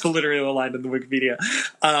 That's literally the line in the Wikipedia.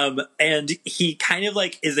 And he kind of,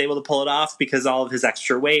 like, is able to pull it off because all of his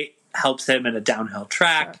extra weight helps him in a downhill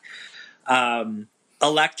track. Sure.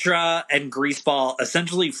 Elektra and Greaseball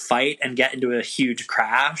essentially fight and get into a huge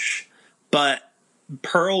crash, but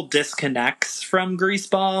Pearl disconnects from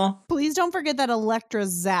Greaseball. Please don't forget that Elektra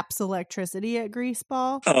zaps electricity at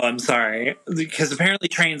Greaseball. Oh, I'm sorry. Because apparently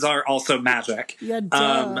trains are also magic. Yeah,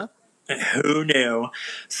 duh. Who knew?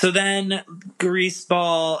 So then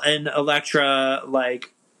Greaseball and Elektra,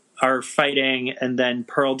 like, are fighting, and then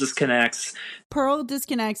Pearl disconnects.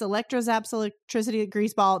 Elektra zaps electricity at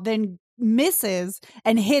Greaseball, then misses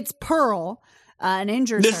and hits Pearl and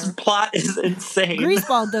injures her. This plot is insane.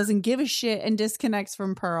 Greaseball doesn't give a shit and disconnects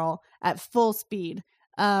from Pearl at full speed.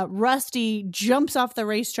 Rusty jumps off the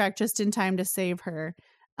racetrack just in time to save her.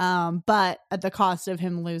 But at the cost of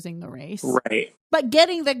him losing the race. Right. But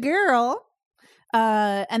getting the girl,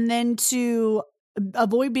 and then to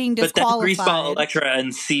avoid being disqualified. But then Greaseball, Elektra,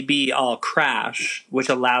 and CB all crash, which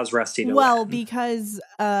allows Rusty to win. Well, because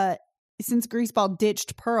since Greaseball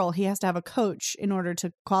ditched Pearl, he has to have a coach in order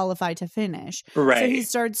to qualify to finish. Right. So he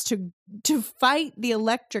starts to fight the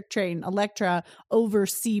electric train, Elektra, over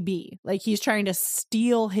CB. Like, he's trying to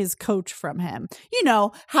steal his coach from him. You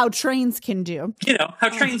know, how trains can do. You know, how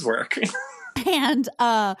trains work. And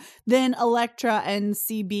then Elektra and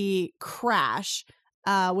CB crash,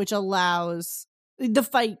 which allows... The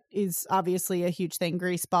fight is obviously a huge thing.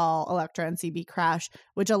 Greaseball, Elektra, and CB crash,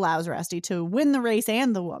 which allows Rusty to win the race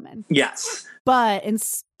and the woman. Yes. But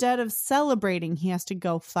instead of celebrating, he has to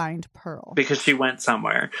go find Pearl. Because she went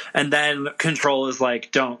somewhere. And then Control is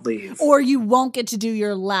like, don't leave. Or you won't get to do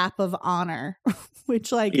your lap of honor.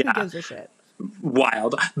 Which, like, who gives a shit?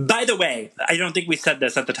 Wild. By the way, I don't think we said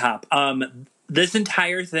this at the top. This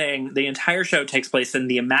entire thing, the entire show takes place in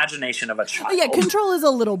the imagination of a child. Yeah, Control is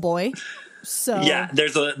a little boy. So yeah,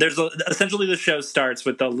 there's a essentially the show starts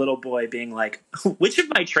with the little boy being like, which of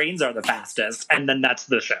my trains are the fastest? And then that's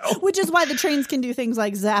the show. Which is why the trains can do things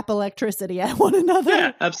like zap electricity at one another.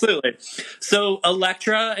 Yeah, absolutely. So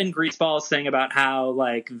Elektra and Greaseball sing about how,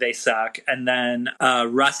 like, they suck. And then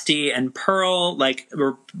Rusty and Pearl, like,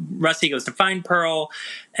 Rusty goes to find Pearl,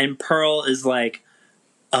 and Pearl is like,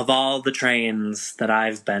 of all the trains that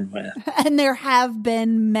I've been with. And there have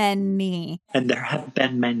been many.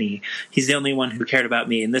 He's the only one who cared about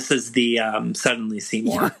me. And this is the Suddenly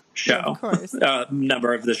Seymour show. Yeah, of course.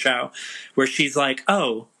 Number of the show. Where she's like,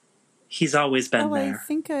 oh, he's always been there. I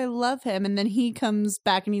think I love him. And then he comes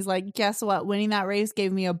back and he's like, guess what? Winning that race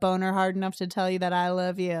gave me a boner hard enough to tell you that I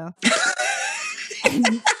love you.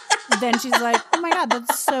 And then she's like, oh my God,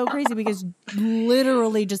 that's so crazy, because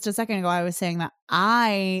literally just a second ago I was saying that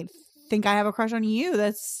I think I have a crush on you.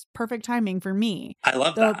 That's perfect timing for me. I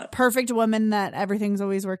love the that. Perfect woman that everything's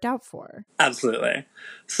always worked out for. Absolutely.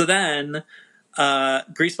 So then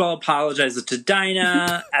Greaseball apologizes to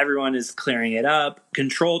Dinah. Everyone is clearing it up.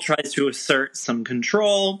 Control tries to assert some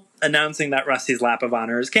control, announcing that Rusty's lap of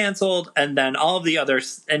honor is canceled. And then all of the other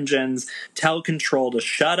engines tell Control to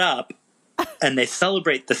shut up. and they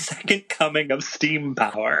celebrate the second coming of steam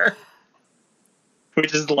power,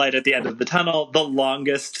 which is the light at the end of the tunnel, the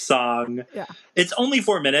longest song. Yeah. It's only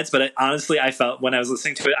 4 minutes, but honestly, I felt when I was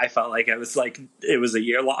listening to it, I felt like it was a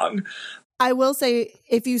year long. I will say,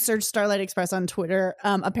 if you search Starlight Express on Twitter,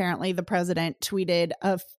 apparently the president tweeted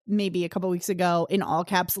maybe a couple weeks ago in all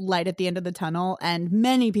caps, light at the end of the tunnel. And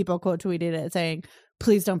many people quote tweeted it saying,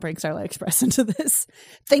 please don't bring Starlight Express into this.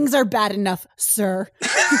 Things are bad enough, sir.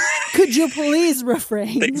 Could you please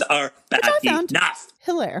refrain? Things are bad enough.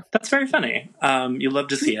 Hilarious. That's very funny. You love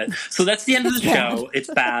to see it. So that's the end of the show.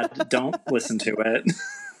 It's bad. Don't listen to it.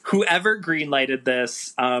 Whoever greenlighted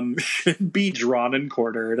this should be drawn and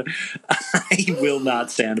quartered. I will not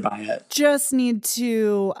stand by it. Just need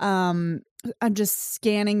to... I'm just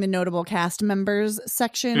scanning the notable cast members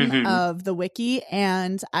section of the wiki,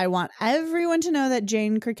 and I want everyone to know that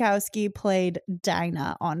Jane Krakowski played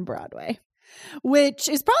Dinah on Broadway, which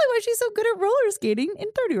is probably why she's so good at roller skating in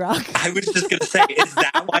 30 Rock. I was just going to say, is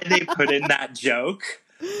that why they put in that joke?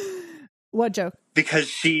 What joke?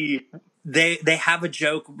 Because they have a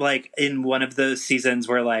joke like in one of those seasons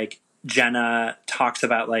where like Jenna talks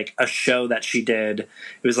about like a show that she did. It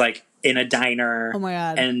was like in a diner. Oh my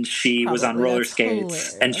God. And she was on roller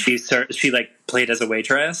skates, and she like played as a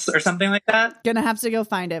waitress or something like that. Gonna have to go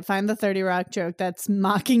find it. Find the 30 Rock joke that's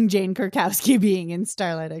mocking Jane Krakowski being in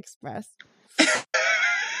Starlight Express.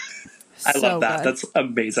 I love that. Good. That's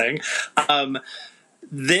amazing.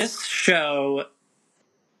 This show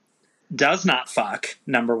does not fuck,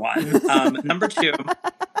 number one. Number two,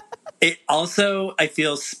 it also, I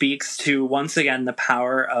feel, speaks to, once again, the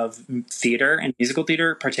power of theater and musical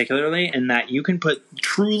theater, particularly, in that you can put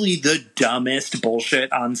truly the dumbest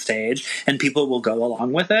bullshit on stage and people will go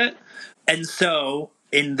along with it. And so,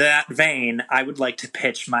 in that vein, I would like to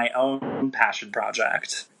pitch my own passion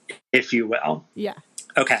project, if you will. Yeah.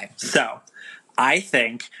 Okay, so I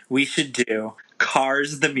think we should do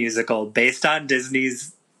Cars the Musical based on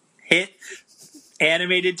Disney's hit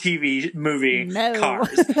animated TV movie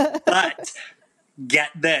Cars. But get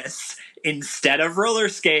this, instead of roller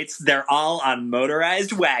skates, they're all on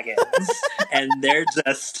motorized wagons and they're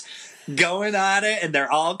just going on it, and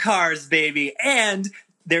they're all cars, baby. And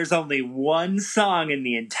there's only one song in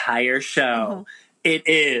the entire show. It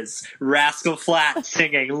is Rascal Flatts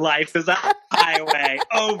singing Life is a Highway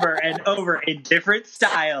over and over in different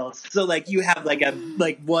styles. So like you have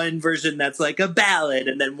like one version that's like a ballad,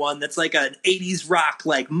 and then one that's like an 80s rock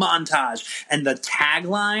like montage. And the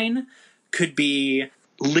tagline could be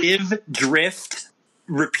live, drift,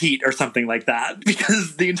 repeat or something like that,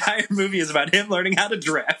 because the entire movie is about him learning how to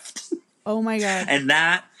drift. Oh my God. And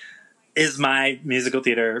that is my musical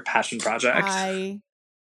theater passion project.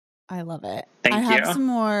 I love it. Thank you. I have some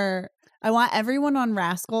more. I want everyone on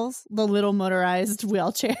Rascals, the little motorized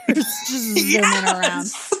wheelchairs, just zooming around.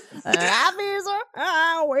 Life is a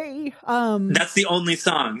highway. That's the only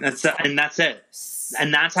song. That's it.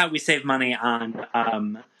 And that's how we save money on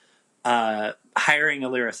hiring a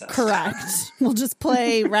lyricist. Correct. We'll just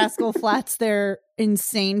play Rascal Flatts their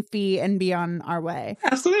insane fee and be on our way.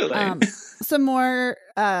 Absolutely. Some more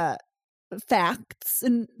facts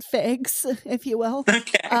and figs, if you will.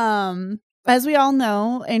 Okay. As we all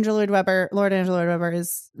know, Lord Andrew Lloyd Webber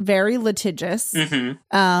is very litigious.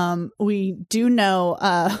 We do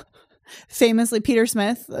know, famously, Peter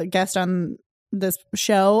Smith, a guest on this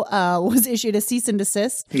show, was issued a cease and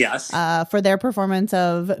desist. Yes. For their performance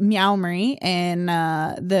of Meowmery in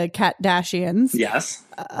the Kardashians. Yes.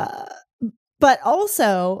 But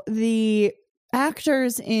also, the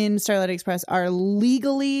actors in Starlight Express are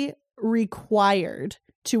legally required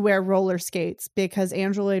to wear roller skates, because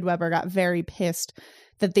Andrew Lloyd Webber got very pissed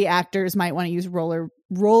that the actors might want to use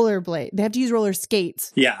rollerblade. They have to use roller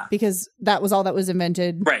skates. Yeah. Because that was all that was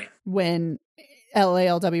invented when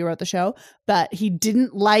LALW wrote the show. But he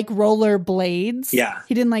didn't like roller blades. Yeah.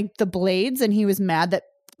 He didn't like the blades, and he was mad that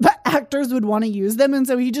actors would want to use them. And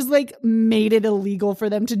so he just like made it illegal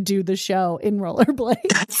for them to do the show in rollerblades.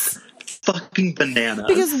 That's fucking bananas.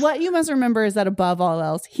 Because what you must remember is that above all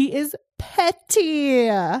else, he is petty.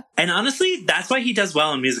 And honestly, that's why he does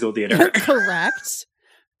well in musical theater. Correct.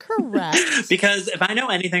 Because if I know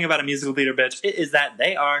anything about a musical theater bitch, it is that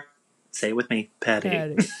they are, say it with me, petty.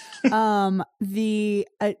 The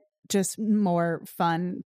just more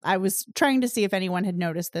fun. I was trying to see if anyone had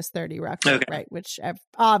noticed this 30 Rock, right? Which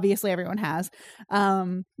obviously everyone has.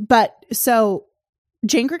 But so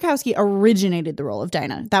Jane Krakowski originated the role of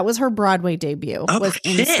Dinah. That was her Broadway debut.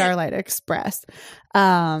 In Starlight Express.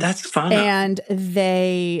 That's fun. And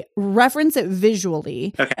they reference it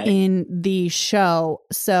visually in the show.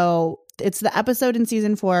 So it's the episode in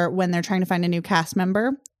season 4 when they're trying to find a new cast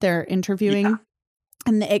member. They're interviewing. Yeah.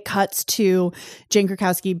 And it cuts to Jane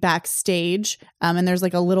Krakowski backstage. And there's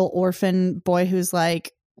like a little orphan boy who's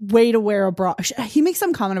like, way to wear a bra. He makes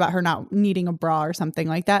some comment about her not needing a bra or something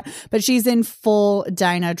like that. But she's in full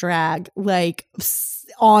Dinah drag, like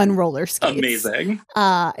on roller skates. Amazing.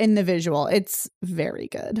 In the visual. It's very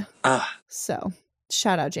good. So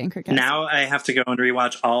shout out Jane Krakowski. Now I have to go and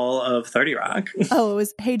rewatch all of 30 Rock. Oh, it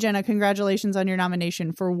was, hey Jenna, congratulations on your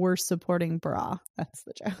nomination for worst supporting bra. That's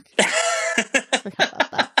the joke. Forgot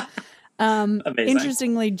about that.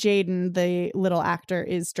 Interestingly, Jaden, the little actor,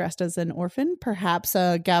 is dressed as an orphan. Perhaps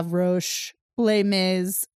a Gavroche, Les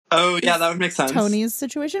Mis. Oh, yeah, that would make sense. Tony's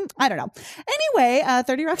situation. I don't know. Anyway,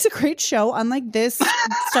 30 Rock's a great show, unlike this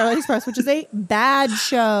Starlight Express, which is a bad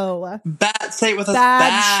show. Say it with us.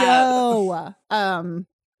 Bad show.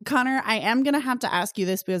 Connor, I am going to have to ask you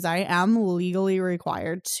this because I am legally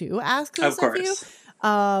required to ask this of you.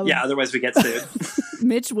 Yeah, otherwise we get sued.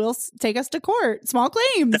 Mitch will take us to court. Small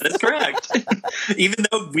claims. That is correct. Even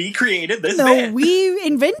though we created this band. We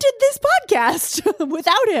invented this podcast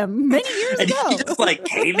without him many years ago. He just like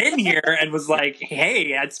came in here and was like,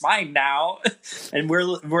 hey, it's mine now. And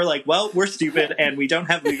we're like, well, we're stupid and we don't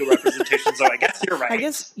have legal representation, so I guess you're right. I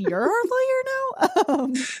guess you're our lawyer now?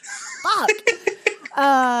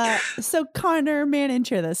 Fuck. So Connor, man,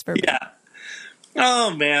 intro this for me. Yeah.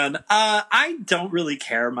 Oh, man. I don't really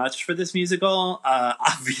care much for this musical,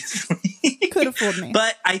 obviously. Could have fooled me.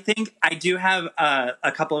 But I think I do have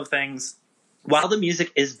a couple of things. While the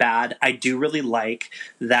music is bad, I do really like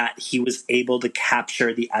that he was able to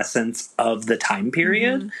capture the essence of the time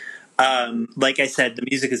period. Mm-hmm. Like I said, the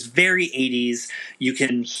music is very 80s. You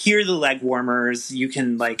can hear the leg warmers. You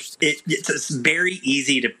can it's very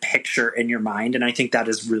easy to picture in your mind. And I think that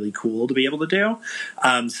is really cool to be able to do.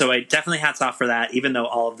 So I definitely hats off for that, even though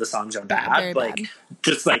all of the songs are bad. Bad.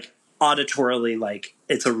 Just auditorily,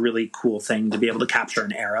 it's a really cool thing to be able to capture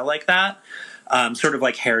an era like that. Sort of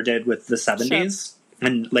like Hair did with the 70s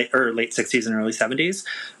and late 60s and early 70s.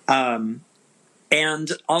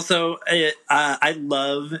 And also, I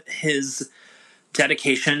love his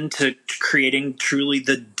dedication to creating truly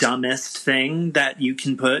the dumbest thing that you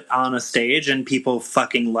can put on a stage and people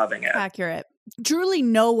fucking loving it. Accurate. Truly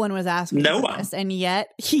no one was asking for this, and yet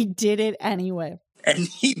he did it anyway. And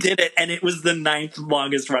he did it, and it was the 9th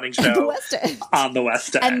longest running show on the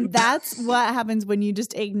West End. And that's what happens when you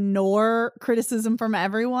just ignore criticism from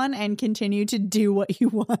everyone and continue to do what you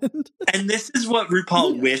want. And this is what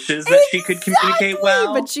RuPaul wishes that she could communicate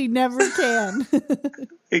well. But she never can.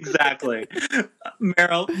 Exactly.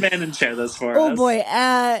 Meryl, man and share this for us. Oh boy.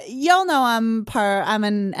 Y'all know I'm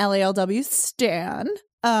an LALW stan.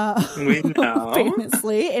 We know.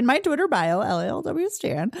 Famously in my Twitter bio, LALW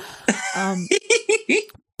stan.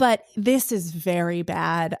 But this is very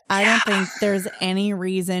bad. I don't think there's any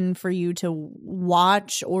reason for you to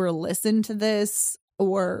watch or listen to this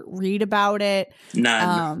or read about it.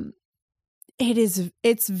 None.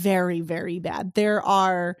 It's very, very bad. There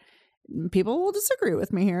are people will disagree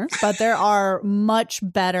with me here, but there are much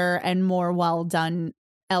better and more well done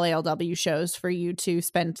LALW shows for you to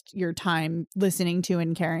spend your time listening to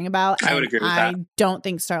and caring about. I would agree with that. I don't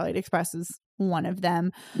think Starlight Express is one of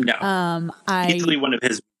them. No. Easily one of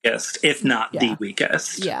his weakest, if not the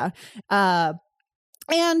weakest. Yeah.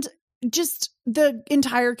 And just the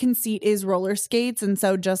entire conceit is roller skates. And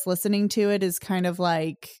so just listening to it is kind of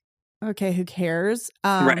like, okay, who cares?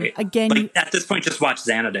 Right. Again, at this point, just watch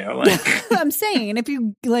Xanadu. I'm saying, if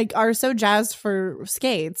you are so jazzed for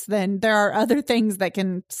skates, then there are other things that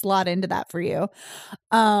can slot into that for you.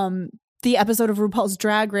 The episode of RuPaul's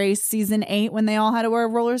Drag Race season 8, when they all had to wear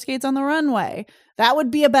roller skates on the runway, that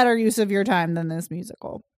would be a better use of your time than this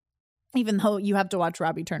musical. Even though you have to watch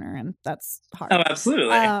Robbie Turner, and that's hard. Oh, absolutely.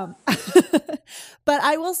 But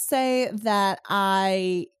I will say that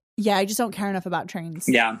I just don't care enough about trains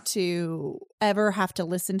to ever have to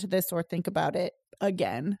listen to this or think about it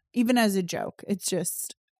again, even as a joke. It's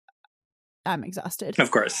just, I'm exhausted.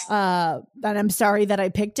 Of course. And I'm sorry that I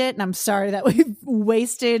picked it, and I'm sorry that we've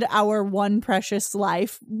wasted our one precious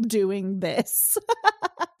life doing this.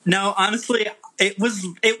 No, honestly, it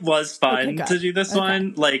was fun to do this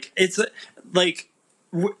one.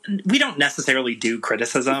 We don't necessarily do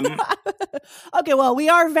criticism. Okay, well, we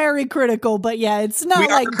are very critical, but it's not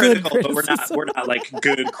good criticism. But we're not like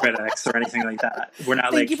good critics or anything like that. We're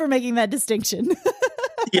not. Thank you for making that distinction.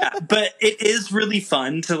 Yeah, but it is really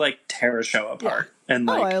fun to like tear a show apart. Yeah. And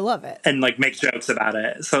like, I love it. And like make jokes about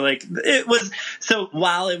it. So like it was, so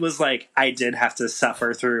while it was like I did have to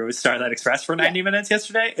suffer through Starlight Express for 90 minutes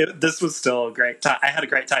yesterday, this was still a great time. I had a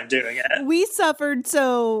great time doing it. We suffered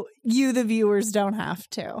so you, the viewers, don't have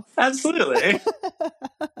to. Absolutely.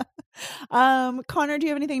 Connor, do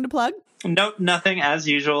you have anything to plug? Nope, nothing. As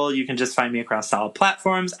usual, you can just find me across all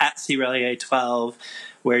platforms at CRelier12,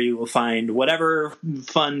 where you will find whatever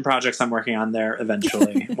fun projects I'm working on there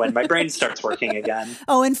eventually when my brain starts working again.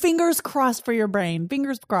 Oh, and fingers crossed for your brain.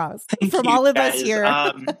 Fingers crossed. Thank from you, all of guys. us here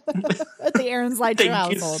at the Aaron's Leitcher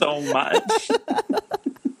household. Thank you so much.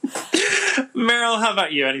 Meryl, how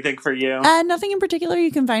about you? Anything for you? Nothing in particular.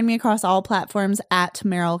 You can find me across all platforms at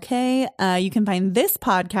Meryl K. You can find this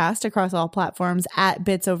podcast across all platforms at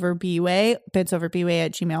bitsoverbway,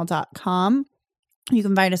 bitsoverbway@gmail.com. You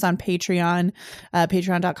can find us on Patreon,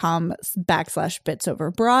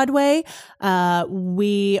 patreon.com/bitsoverbroadway.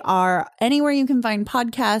 We are anywhere you can find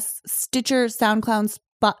podcasts: Stitcher, SoundCloud,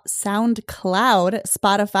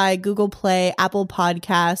 Spotify, Google Play, Apple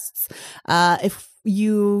Podcasts. If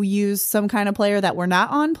you use some kind of player that we're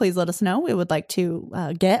not on, please let us know. We would like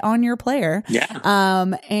to get on your player.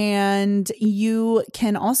 Yeah. And you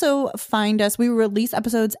can also find us. We release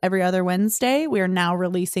episodes every other Wednesday. We are now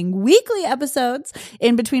releasing weekly episodes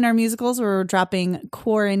in between our musicals. We're dropping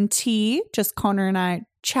Quarantine, just Connor and I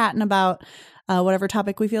chatting about whatever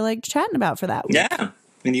topic we feel like chatting about for that week. Yeah.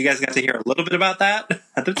 And you guys got to hear a little bit about that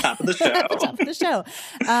at the top of the show. At the top of the show.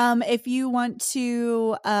 If you want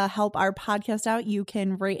to help our podcast out, you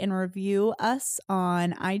can rate and review us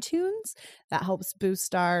on iTunes. That helps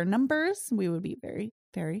boost our numbers. We would be very,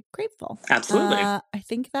 very grateful. Absolutely. I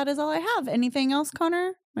think that is all I have. Anything else,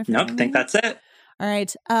 Connor? Nope, I think that's it. All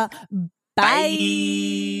right. Bye.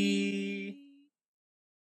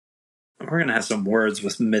 We're going to have some words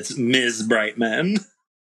with Ms. Brightman.